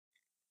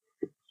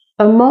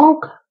Among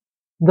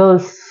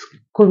those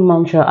school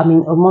manager, I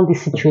mean, among the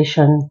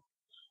situation,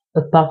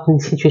 apart from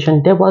the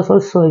situation, there was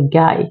also a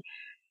guy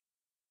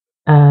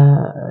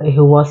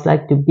who was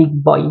like the big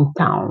boy in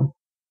town.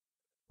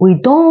 We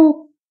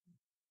don't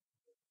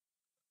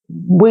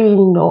really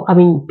know. I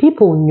mean,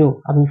 people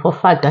knew. I mean, for a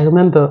fact, I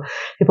remember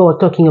people were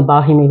talking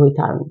about him every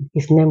time.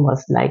 His name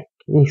was like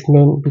his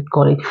name. We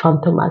call it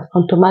Fantomas.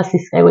 Fantomas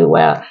is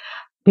everywhere.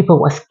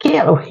 People were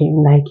scared of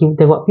him. Like if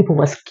there were people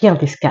were scared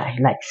of this guy,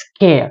 like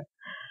scared.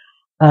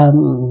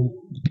 Um,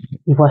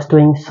 he was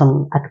doing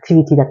some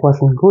activity that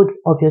wasn't good.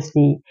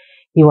 Obviously,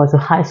 he was a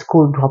high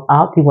school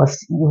dropout. He was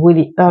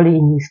really early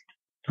in his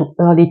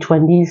early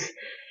 20s.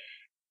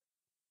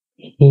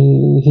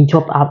 He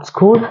dropped out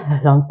school a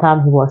long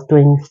time. He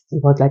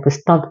was like a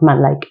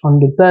stuntman, like on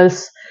the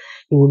bus.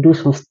 He would do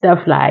some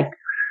stuff like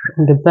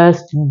on the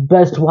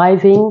bus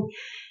driving,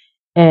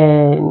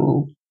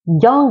 and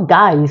young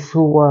guys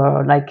who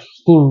were like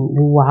him,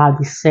 who had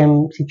the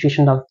same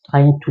situation of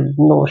trying to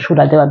show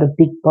that they were the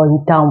big boy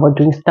in town, were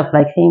doing stuff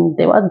like him.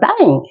 They were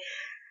dying.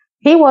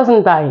 He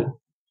wasn't dying.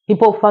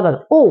 People thought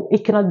that, oh, he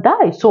cannot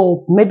die,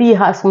 so maybe he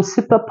has some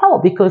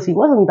superpower because he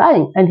wasn't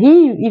dying. And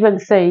he even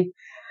said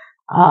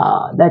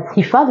that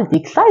he found it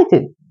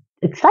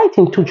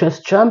exciting to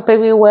just jump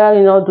everywhere,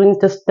 doing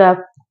the stuff.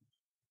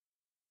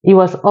 He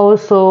was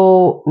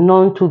also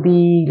known to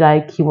be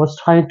like he was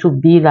trying to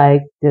be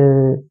like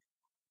the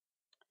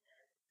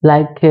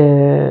like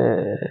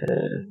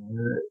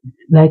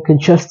like a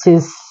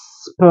justice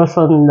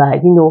person,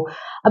 like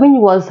I mean, he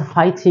was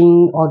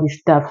fighting all this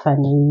stuff,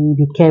 and he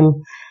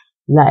became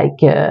like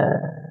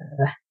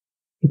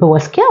people were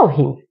scared of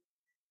him.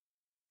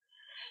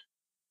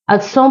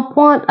 At some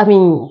point, I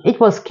mean, it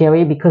was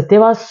scary because there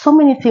were so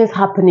many things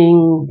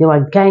happening. There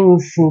were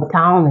gangs in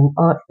town and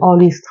all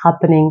this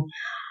happening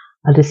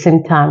at the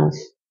same time.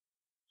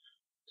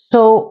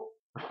 So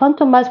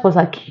Fantomas was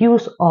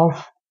accused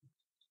of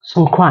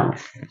some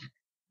crimes.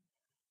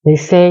 They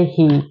say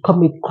he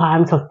committed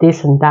crimes of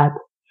this and that.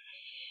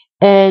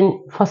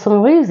 And for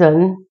some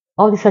reason,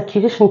 all this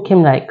accusation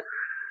came like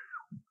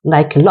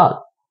a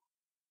lot.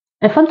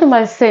 And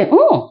Fantomas said,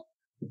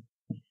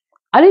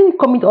 I didn't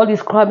commit all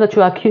these crimes that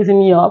you're accusing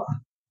me of.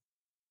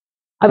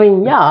 I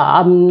mean, yeah,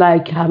 I'm a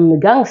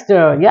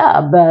gangster,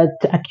 yeah, but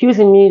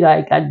accusing me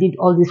like I did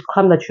all this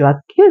crime that you're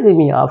accusing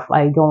me of,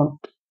 I don't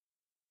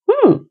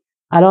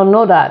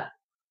know that.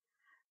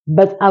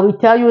 But I will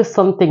tell you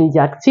something,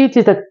 the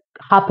activities that are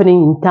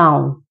happening in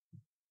town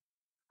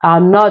are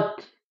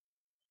not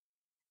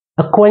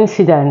a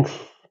coincidence.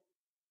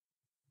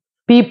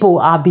 People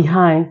are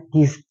behind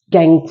these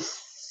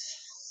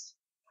gangs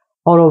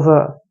all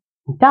over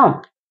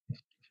town.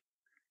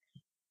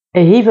 I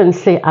even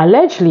say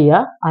allegedly,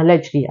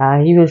 allegedly,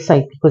 I even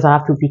say, because I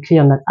have to be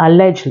clear on that,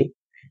 allegedly,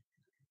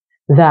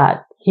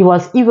 that he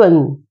was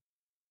even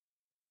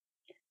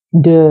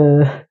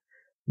the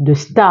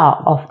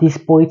star of this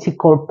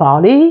political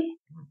party.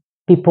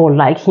 People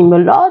like him a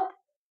lot,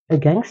 a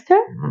gangster,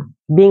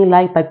 being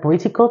liked by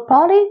political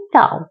party.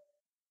 Now,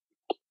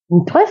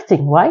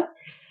 interesting, right?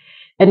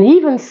 And he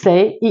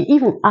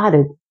even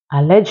added,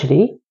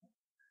 allegedly,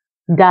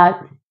 that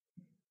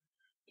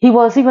he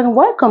was even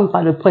welcomed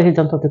by the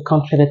president of the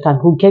country at the time,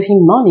 who gave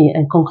him money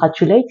and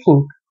congratulated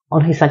him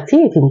on his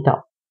activity in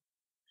town.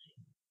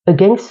 A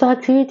gangster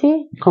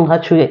activity,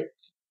 congratulate.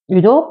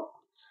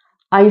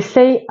 I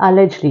say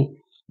allegedly.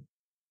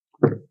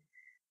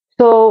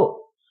 So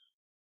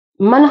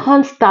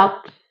manhunt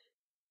stopped.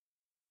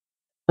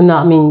 No,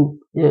 I mean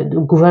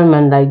the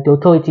government, like the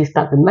authorities,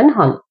 started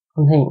manhunt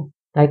on him,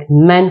 like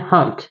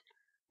manhunt.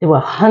 They were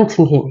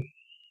hunting him,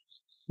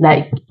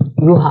 like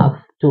you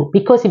have to,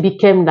 because he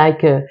became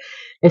like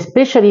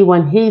especially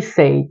when he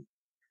said,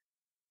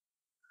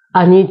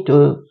 "I need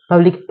a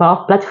public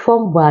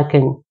platform where I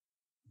can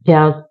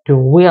tell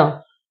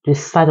the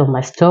side of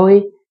my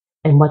story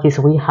and what is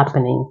really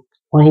happening."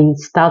 When he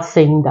starts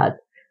saying that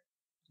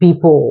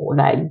people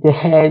like the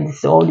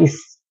heads, all these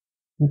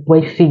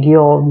great figure,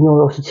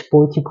 of each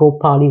political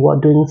party were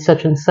doing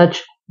such and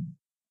such.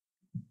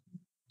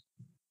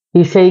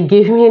 He said,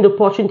 "Give me the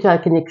opportunity, I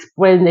can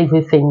explain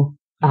everything.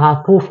 I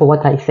have proof for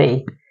what I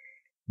say."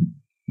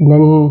 And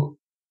then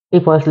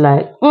it was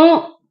like,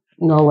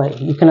 no way,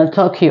 you cannot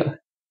talk here.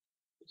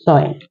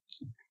 Sorry.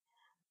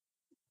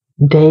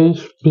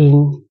 They've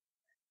been,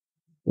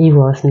 he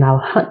was now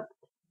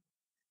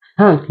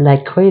hunt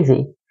like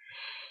crazy.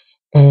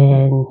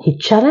 And he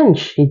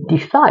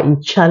defied, he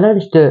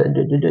challenged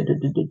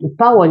the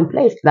power in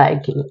place,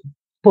 like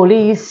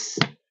police,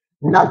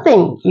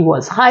 nothing. He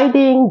was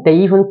hiding. They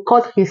even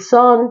caught his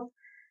son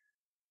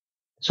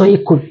so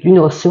he could,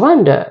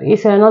 surrender. He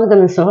said, "I'm not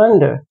going to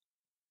surrender.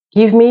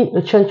 Give me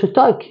a chance to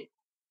talk."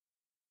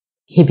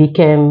 He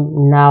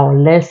became now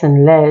less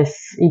and less.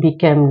 He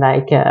became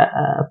like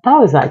a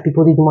parasite.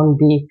 People didn't want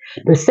to be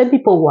the same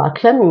people who are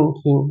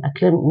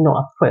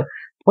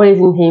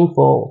praising him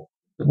for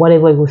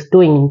whatever he was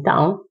doing in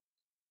town.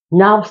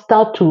 Now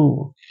start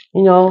to,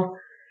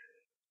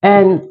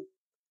 and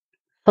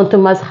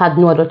Fantomas had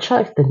no other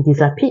choice than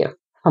disappear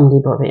from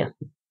Libreville.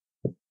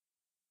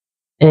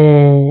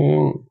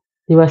 and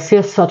they were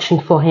still searching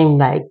for him,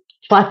 like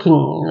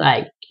tracking,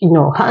 like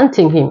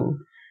hunting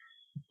him.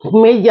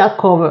 Media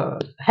cover,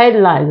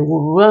 headlines,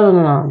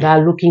 they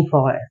are looking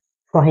for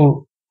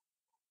him.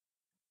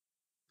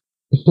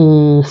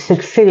 He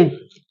succeeded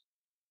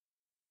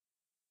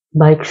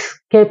by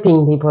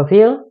escaping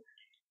Libreville,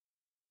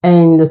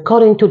 and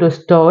according to the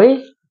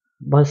story,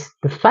 was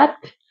the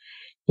fact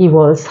he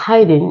was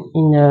hiding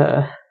in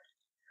a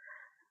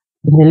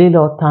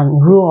little town,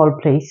 rural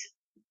place,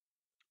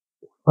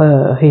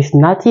 probably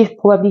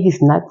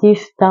his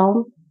native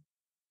town,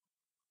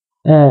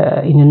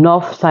 in the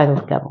north side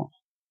of Gabon.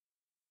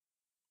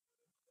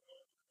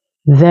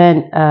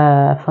 Then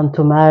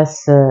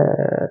Fantomas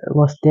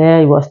was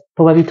there. He was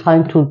probably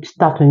trying to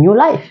start a new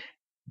life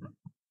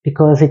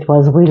because it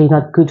was really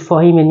not good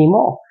for him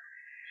anymore.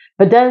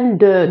 But then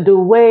the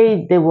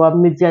way they were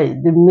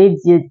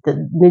mediatized,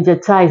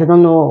 I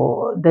don't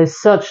know,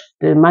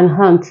 the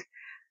manhunt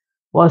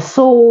was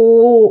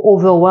so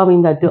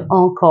overwhelming that the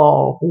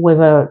uncle,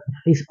 whoever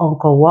his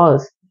uncle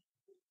was,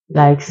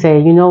 like say,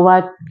 you know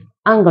what,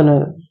 I'm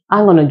gonna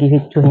give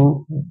it to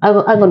him.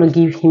 I'm gonna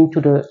give him to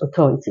the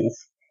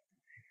authorities.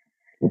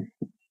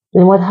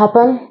 And what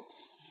happened?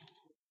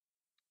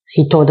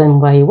 He told them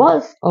where he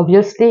was,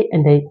 obviously,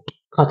 and they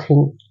caught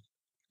him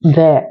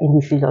there in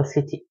this little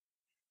city.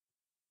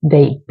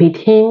 They beat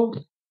him.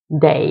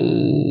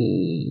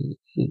 They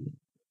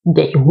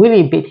they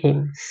really beat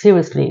him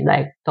seriously,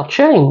 like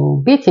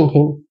torturing, beating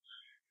him.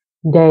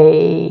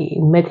 They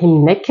made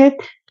him naked.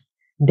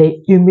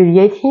 They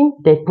humiliate him.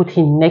 They put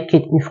him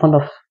naked in front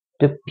of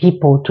the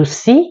people to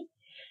see.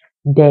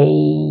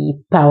 They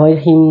parade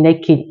him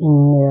naked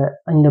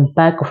in the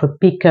back of a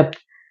pickup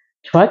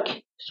truck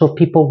so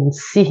people would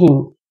see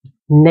him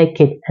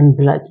naked and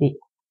bloody.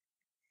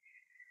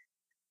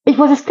 It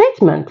was a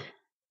statement,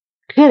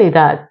 clearly,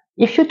 that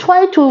if you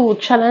try to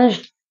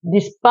challenge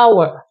this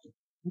power,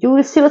 you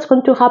will see what's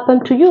going to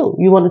happen to you.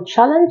 You want to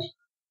challenge?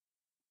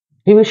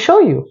 We will show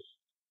you.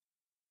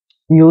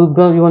 You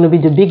want to be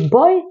the big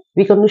boy?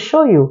 We're going to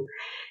show you.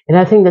 And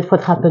I think that's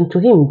what happened to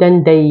him.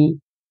 Then they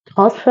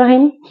transfer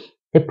him.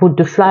 They put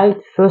the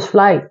first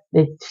flight,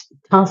 they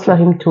transfer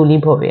him to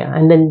Libreville.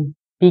 And then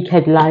big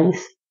headlines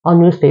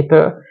on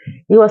newspaper.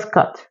 He was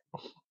cut.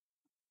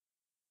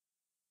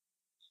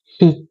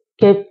 He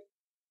kept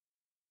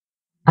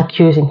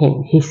accusing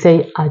him. He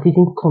said, I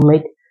didn't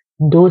commit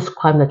those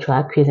crimes that you're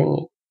accusing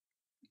me.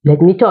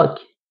 Let me talk.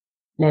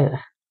 Never.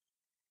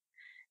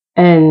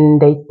 And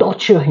they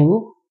torture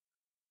him.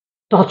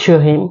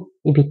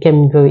 He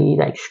became very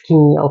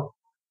skinny of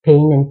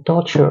pain and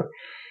torture.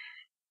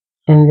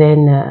 And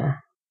then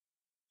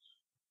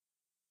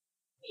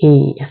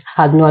he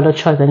had no other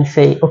choice than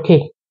say,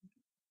 okay,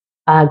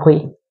 I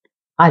agree.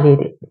 I did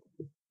it.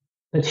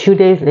 A few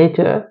days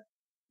later,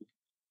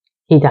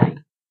 he died.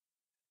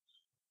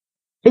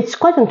 It's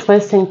quite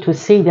interesting to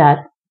see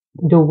that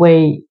the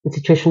way the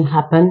situation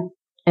happened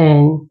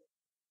and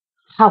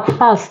how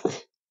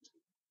fast,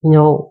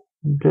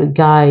 the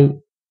guy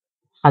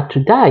had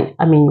to die.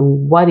 I mean,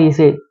 what is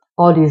it?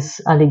 All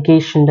these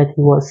allegations that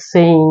he was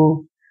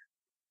saying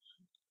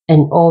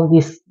and all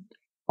this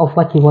of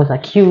what he was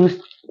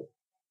accused,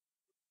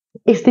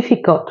 it's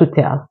difficult to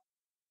tell.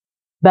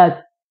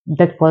 But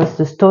that was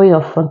the story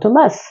of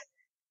Fantomas.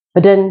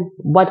 But then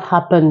what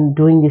happened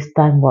during this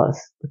time was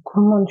the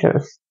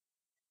Commanders,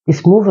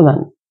 this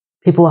movement.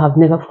 People have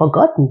never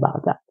forgotten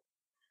about that.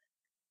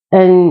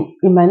 And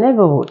in my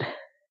neighborhood,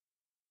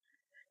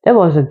 there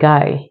was a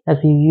guy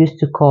that we used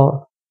to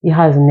call, he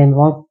has a name, I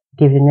won't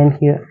give the name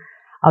here.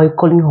 I will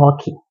call him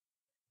Rocky.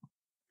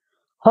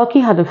 Rocky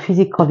had a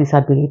physical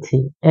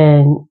disability,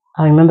 and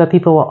I remember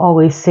people were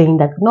always saying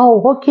that,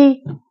 no,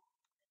 Rocky,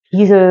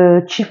 he's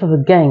a chief of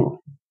a gang.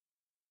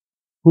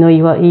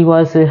 He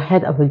was the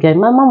head of a gang.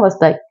 My mom was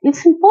like,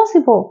 it's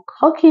impossible.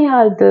 Rocky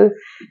had the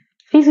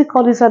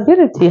physical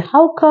disability.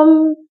 How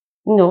come,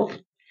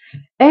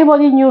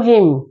 everybody knew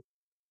him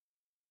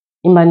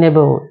in my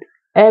neighborhood.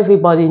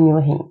 Everybody knew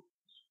him.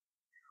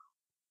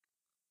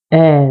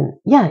 And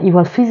yeah, he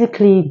was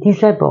physically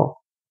disabled.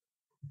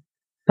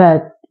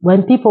 But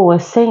when people were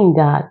saying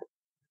that,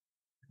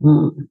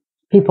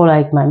 people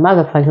like my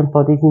mother, for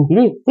example, didn't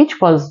believe,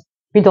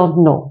 we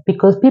don't know,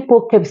 because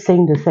people kept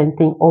saying the same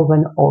thing over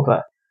and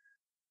over.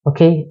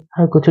 Okay,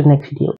 I'll go to the next video.